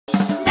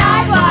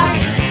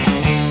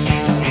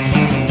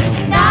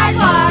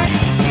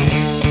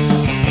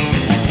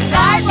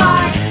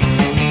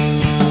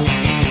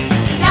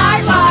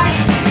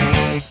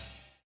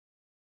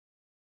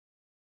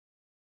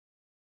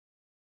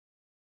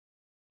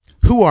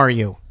who are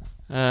you?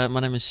 My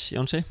name is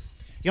Jonsi.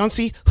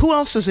 Jonsi, who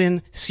else is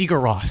in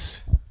Sigur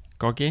Ros?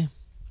 Gogi.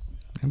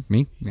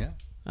 Me, yeah.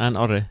 And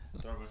Orri.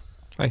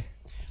 Hi.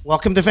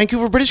 Welcome to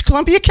Vancouver, British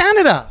Columbia,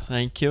 Canada.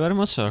 Thank you very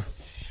much, sir.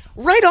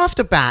 Right off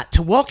the bat,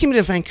 to welcome you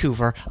to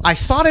Vancouver, I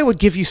thought I would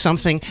give you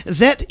something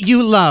that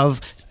you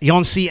love,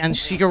 Jonsi and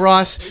Sigur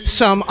Ros,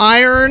 some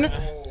Iron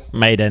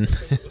Maiden.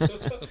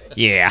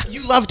 Yeah.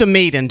 You loved a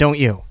Maiden, don't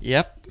you?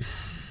 Yep.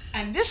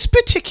 And this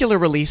particular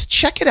release,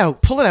 check it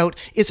out, pull it out,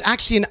 it's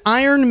actually an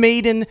Iron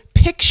Maiden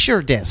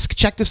picture disc.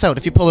 Check this out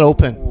if you pull it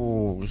open.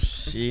 Oh,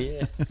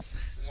 shit.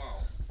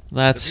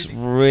 That's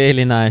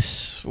really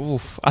nice.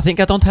 Oof. I think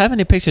I don't have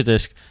any picture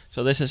disc.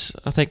 So this is,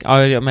 I think,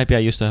 maybe I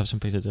used to have some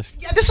picture disc.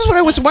 Yeah, this is what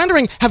I was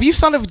wondering. Have you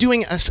thought of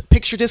doing a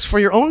picture disc for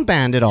your own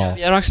band at all? Yeah,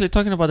 we are actually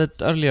talking about it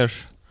earlier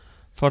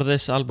for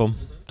this album,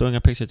 doing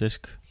a picture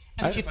disc.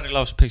 Everybody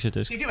loves picture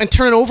disc. You do, and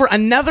turn over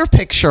another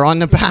picture on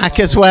the back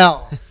as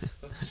well.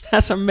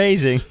 That's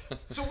amazing.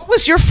 So what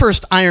was your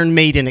first Iron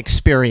Maiden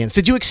experience?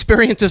 Did you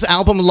experience this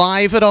album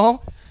live at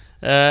all?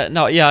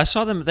 No, yeah, I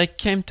saw them. They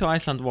came to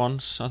Iceland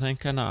once, I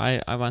think, and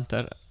I went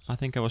there. I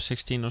think I was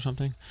 16 or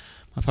something.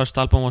 My first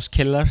album was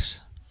Killers.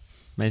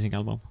 Amazing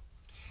album.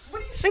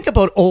 What do you think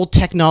about old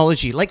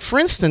technology? Like, for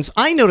instance,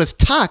 I noticed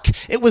Tuck,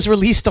 it was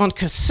released on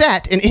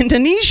cassette in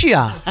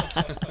Indonesia.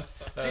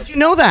 Did you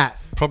know that?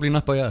 Probably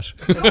not by us.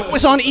 No, it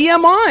was on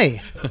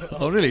EMI.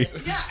 Oh, really?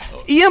 Yeah.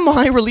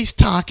 EMI released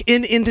Tuck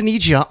in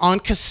Indonesia on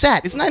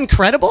cassette. Isn't that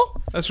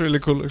incredible? That's really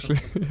cool, actually.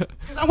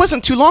 That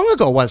wasn't too long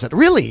ago, was it?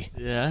 Really?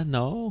 Yeah,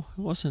 no,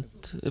 it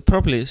wasn't. It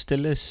probably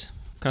still is.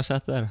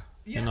 Cassette there.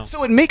 Yeah, You know.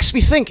 so it makes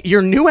me think,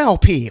 your new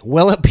LP,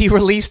 will it be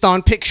released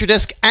on picture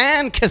disc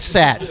and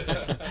cassette?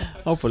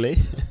 Hopefully.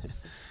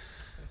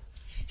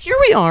 Here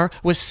we are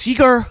with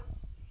Sigur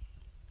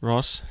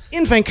Ros.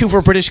 in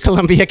Vancouver, British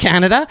Columbia,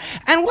 Canada.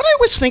 And what I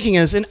was thinking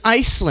is, in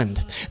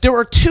Iceland, there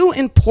are two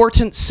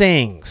important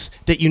sayings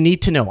that you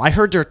need to know. I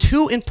heard there are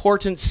two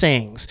important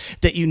sayings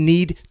that you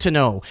need to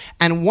know.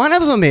 And one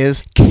of them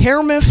is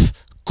Kermif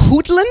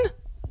Kudlin.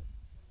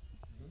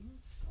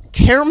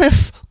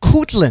 Kermif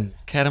Kudlin.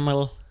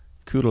 Caramel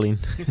Kudlin.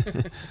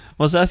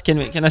 What's that?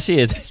 Can I see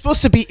it? It's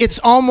supposed to be, it's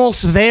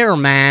almost there,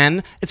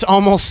 man. It's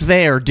almost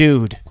there,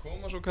 dude.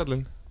 Koma svo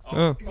kallinn.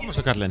 Koma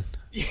svo kallinn.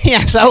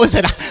 Yes, how was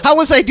it? How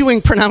was I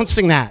doing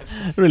pronouncing that?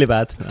 Really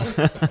bad.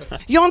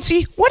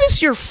 Jonsi, what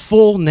is your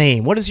full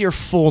name? What is your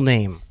full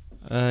name?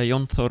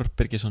 Jon Thor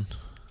Birgisson.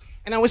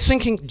 And I was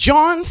thinking,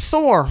 John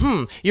Thor,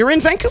 you're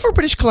in Vancouver,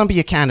 British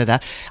Columbia,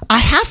 Canada. I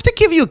have to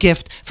give you a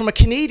gift from a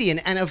Canadian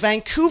and a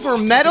Vancouver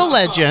metal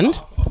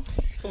legend.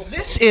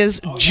 This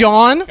is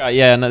John.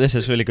 Yeah, no, this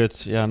is really good.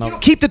 Yeah, no.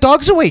 Keep the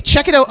dogs away.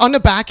 Check it out on the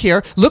back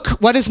here. Look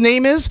what his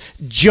name is.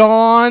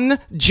 John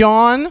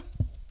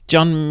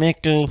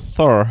Mikkel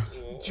Thor.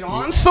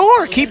 John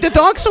Thor. Keep the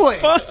dogs away.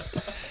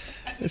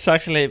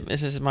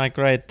 This is my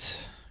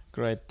great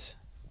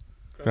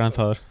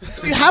grandfather.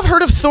 So you have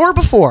heard of Thor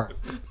before?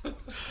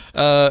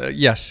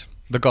 Yes,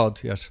 the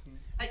god, yes.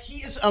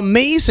 He is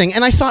amazing.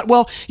 And I thought,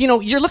 well, you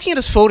know, you're looking at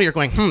his photo, you're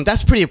going,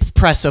 that's pretty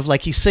impressive,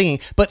 like he's singing.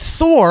 But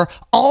Thor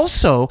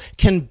also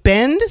can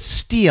bend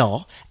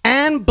steel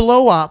and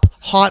blow up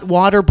hot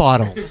water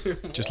bottles.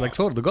 Just like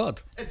Thor, the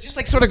god. Just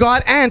like Thor the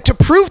God. And to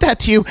prove that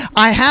to you,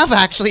 I have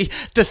actually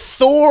the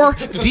Thor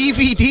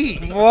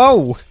DVD.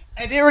 Whoa.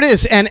 And there it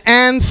is, an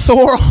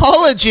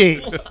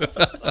Anthorology.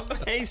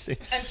 Amazing.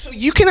 And so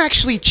you can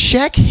actually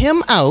check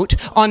him out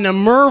on the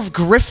Merv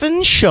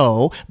Griffin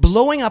show,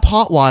 blowing up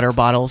hot water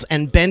bottles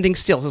and bending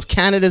steel. This is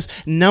Canada's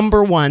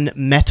 #1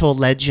 metal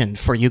legend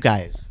for you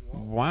guys.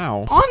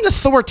 Wow. On the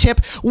Thor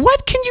tip,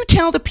 what can you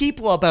tell the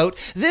people about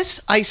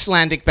this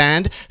Icelandic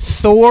band,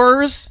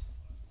 Thor's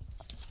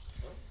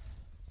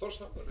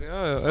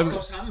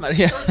Hammer.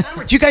 Yeah.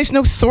 Hammer? Do you guys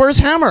know Thor's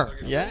Hammer?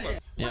 Yeah.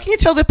 What can you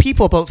tell the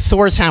people about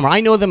Thor's Hammer? I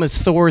know them as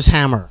Thor's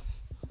Hammer.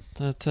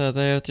 That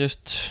they are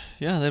just,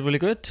 they're really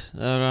good.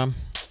 They're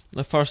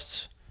the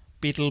first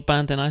Beatle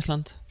band in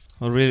Iceland.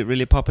 Really,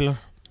 really popular.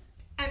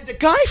 And the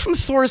guy from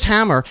Thor's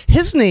Hammer,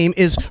 his name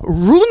is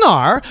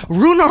Runar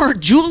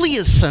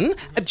Juliusson.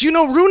 Do you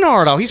know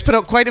Runar at all? He's put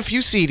out quite a few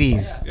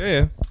CDs.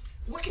 Yeah.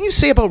 What can you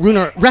say about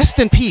Runar? Rest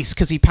in peace,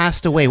 because he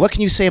passed away. What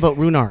can you say about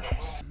Runar?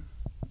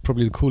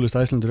 Probably the coolest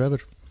Icelander ever.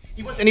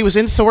 He was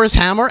in Thor's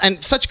Hammer,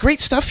 and such great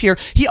stuff here.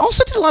 He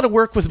also did a lot of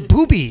work with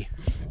Booby.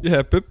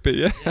 Yeah, Bubbi,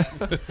 yeah.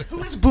 Who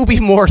is Booby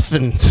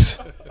Morthens?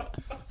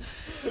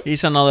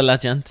 He's another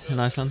legend in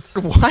Iceland.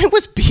 Why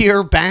was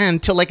beer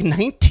banned till like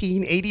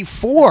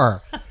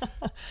 1984?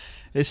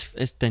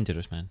 It's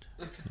dangerous, man.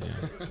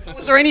 Yeah.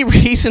 Was there any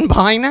reason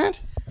behind that?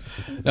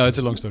 No, it's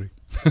a long story.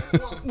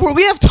 Well,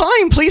 we have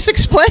time. Please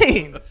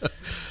explain.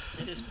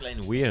 It is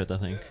plain weird, I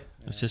think.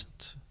 It's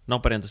just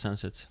nobody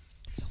understands it.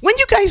 When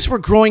you guys were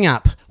growing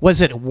up, was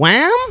it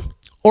Wham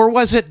or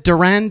was it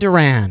Duran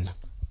Duran?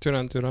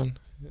 Duran.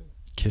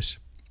 Kiss.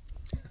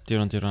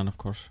 Duran, of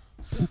course.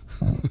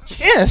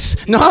 Kiss,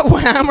 not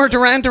Wham or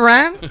Duran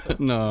Duran?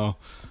 No.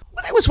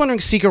 What I was wondering,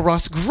 Sigur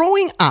Ros,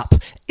 growing up,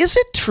 is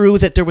it true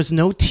that there was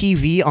no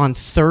TV on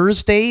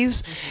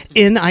Thursdays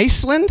in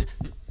Iceland?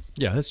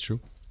 Yeah, that's true.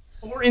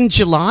 Or in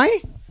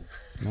July?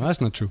 No,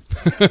 that's not true.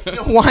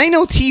 Why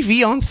no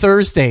TV on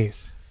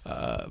Thursdays?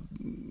 I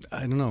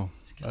don't know.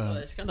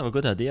 It's kind of a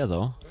good idea,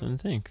 though, don't you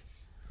think?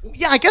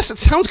 Yeah, I guess it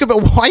sounds good,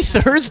 but why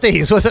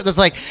Thursdays? Was it that's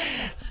like...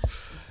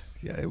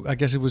 Yeah, I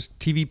guess it was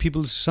TV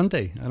People's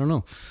Sunday. I don't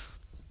know.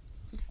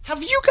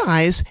 Have you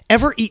guys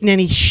ever eaten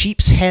any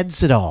sheep's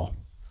heads at all?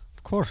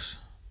 Of course.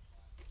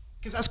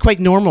 Because that's quite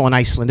normal in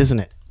Iceland, isn't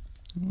it?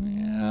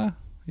 Yeah,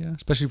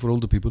 especially for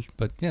older people.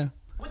 But yeah,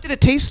 What did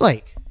it taste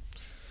like?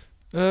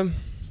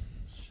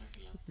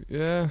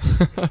 yeah.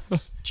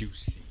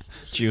 Juicy.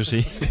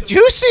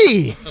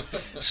 Juicy!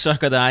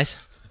 Suck at the eyes.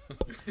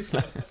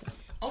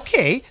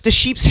 Okay, the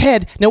sheep's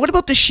head. Now, what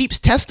about the sheep's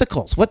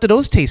testicles? What do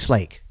those taste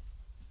like?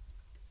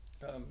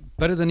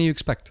 Better than you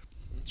expect.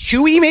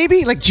 Chewy,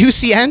 maybe? Like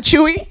juicy and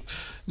chewy?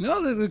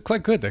 No, they're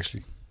quite good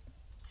actually.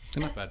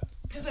 They're not bad.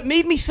 Because it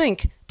made me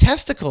think,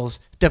 testicles,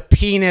 the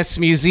penis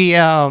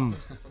museum.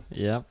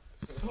 Yeah.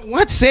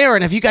 What's there,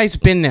 and have you guys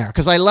been there?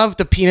 Because I love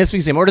the penis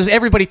museum. Or does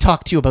everybody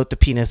talk to you about the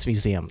penis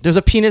museum? There's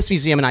a penis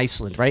museum in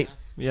Iceland, right?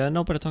 Yeah,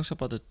 nobody talks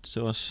about it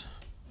to us.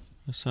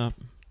 It's,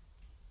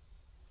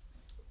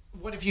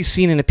 What have you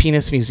seen in the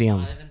penis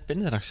museum? I haven't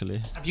been there,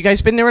 actually. Have you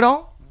guys been there at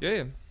all?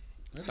 Yeah.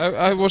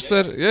 I was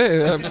there.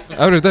 Yeah,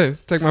 every day.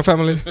 Take my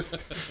family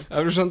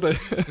every Sunday.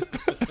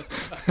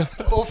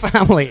 The whole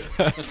family.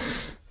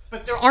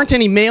 But there aren't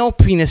any male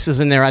penises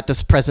in there at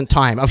this present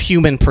time of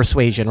human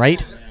persuasion,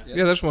 right?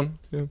 Yeah, there's one.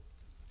 Yeah.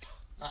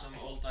 Some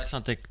old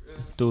Icelandic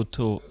dude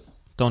who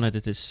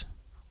donated his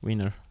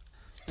wiener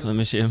to the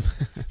museum.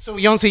 So,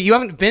 Jonsi, you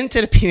haven't been to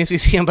the penis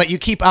museum, but you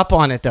keep up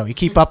on it, though. You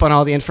keep up on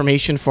all the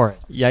information for it.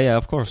 Yeah,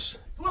 of course.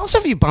 Who else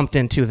have you bumped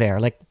into there?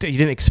 Like, that you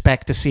didn't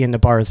expect to see in the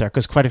bars there?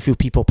 Because quite a few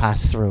people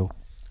pass through.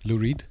 Lou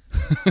Reed.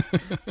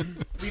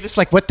 We just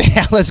like, what the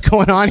hell is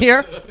going on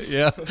here?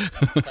 Yeah.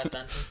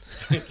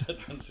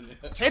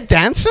 Ted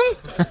Danson?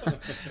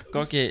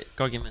 Gogi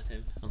met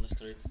him on the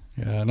street.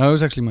 Yeah. No, it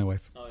was actually my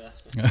wife. Oh,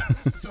 yeah.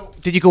 So,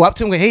 did you go up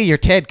to him and go, hey, you're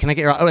Ted, can I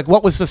get your... Like,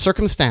 what was the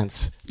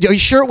circumstance? Are you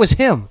sure it was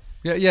him?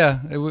 Yeah.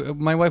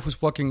 My wife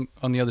was walking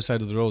on the other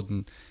side of the road,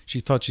 and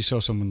she thought she saw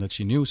someone that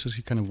she knew, so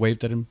she kind of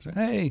waved at him, said,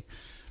 hey,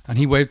 and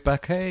he waved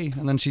back, hey,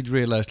 and then she'd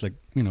realized, like,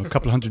 a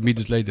couple hundred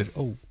meters later,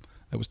 oh,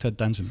 that was Ted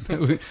Danson.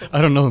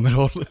 I don't know him at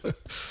all.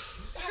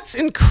 That's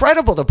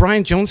incredible. The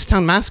Brian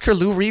Jonestown Massacre,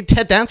 Lou Reed,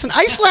 Ted Danson.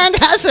 Iceland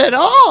has it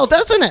all,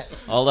 doesn't it?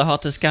 All the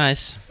hottest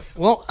guys.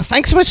 Well,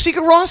 thanks so much,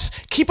 Sigur Ros.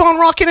 Keep on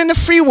rocking in the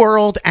free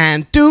world,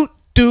 and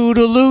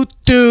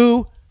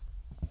doot-doodaloo-doo.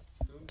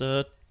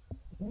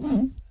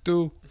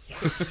 Do.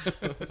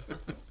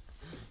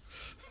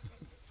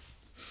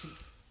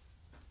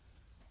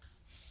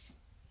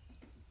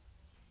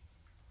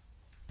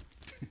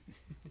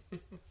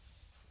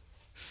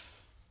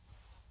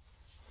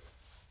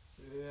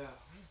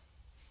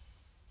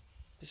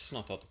 This is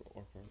not that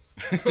awkward.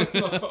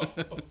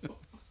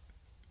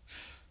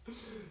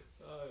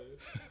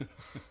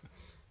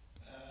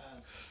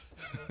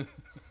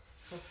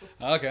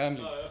 Okay, I'm